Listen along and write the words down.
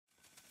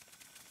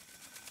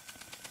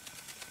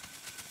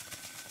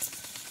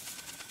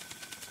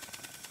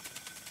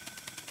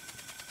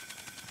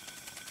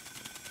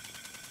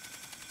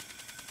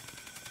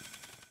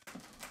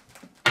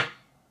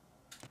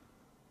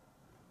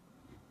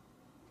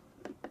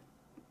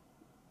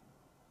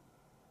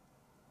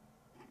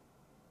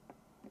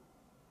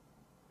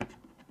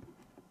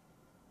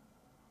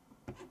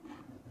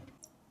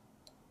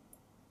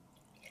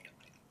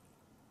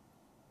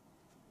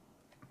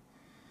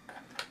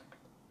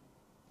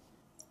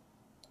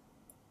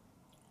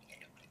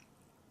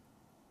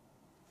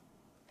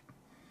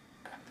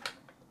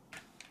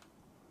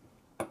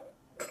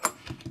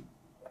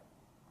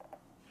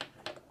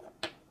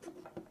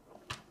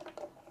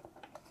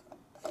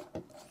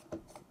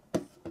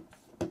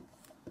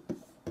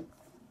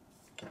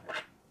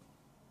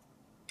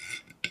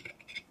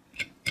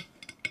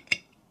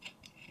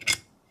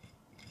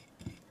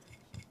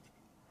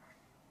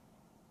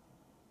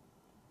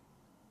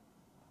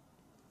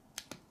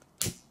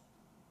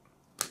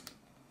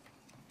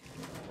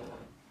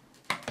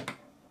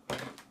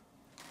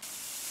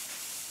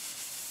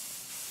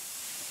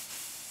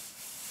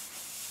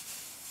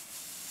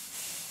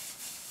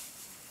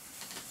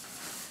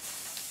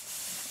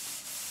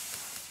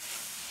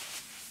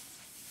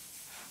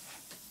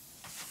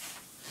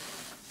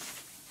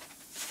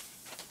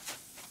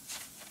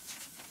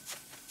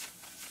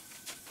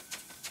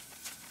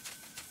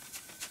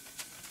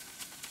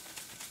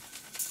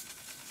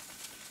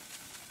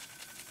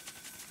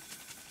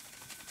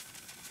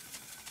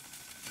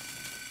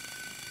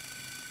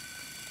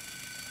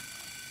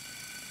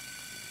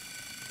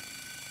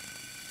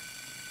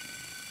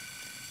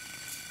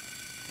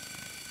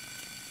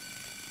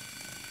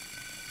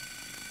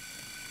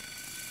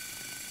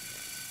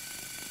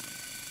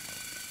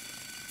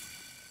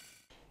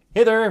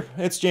Hey there,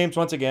 it's James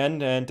once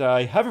again, and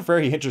I have a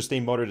very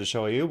interesting motor to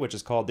show you, which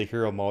is called the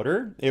Hero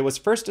motor. It was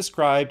first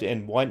described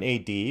in 1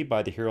 AD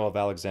by the hero of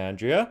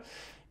Alexandria,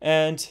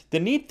 and the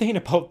neat thing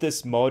about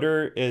this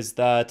motor is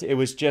that it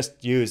was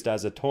just used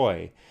as a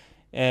toy,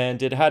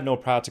 and it had no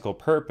practical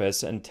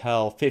purpose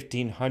until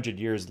 1500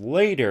 years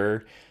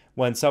later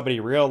when somebody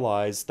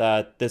realized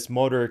that this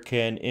motor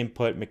can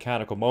input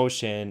mechanical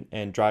motion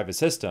and drive a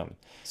system.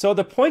 So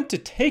the point to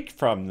take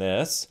from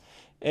this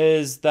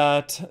is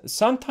that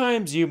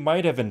sometimes you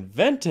might have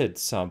invented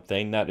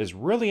something that is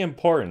really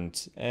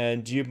important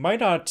and you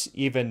might not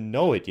even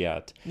know it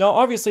yet. Now,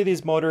 obviously,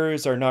 these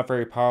motors are not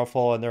very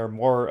powerful and they're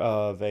more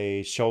of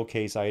a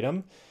showcase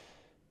item.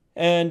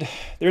 And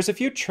there's a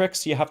few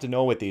tricks you have to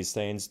know with these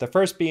things. The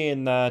first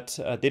being that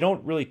they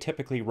don't really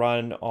typically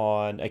run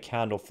on a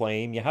candle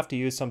flame. You have to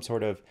use some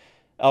sort of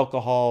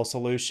alcohol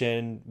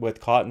solution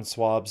with cotton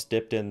swabs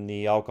dipped in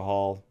the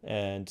alcohol,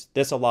 and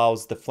this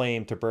allows the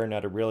flame to burn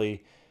at a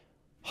really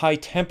high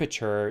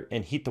temperature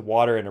and heat the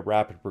water in a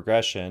rapid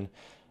progression,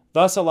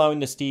 thus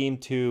allowing the steam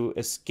to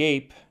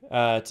escape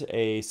at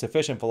a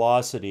sufficient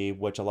velocity,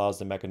 which allows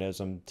the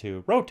mechanism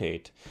to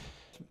rotate.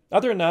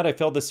 Other than that, I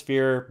filled the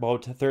sphere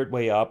about a third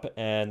way up,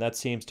 and that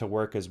seems to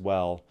work as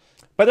well.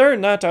 But other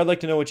than that, I'd like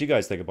to know what you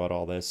guys think about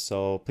all this,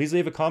 so please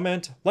leave a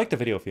comment, like the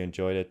video if you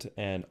enjoyed it,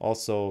 and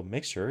also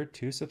make sure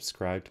to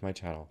subscribe to my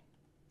channel.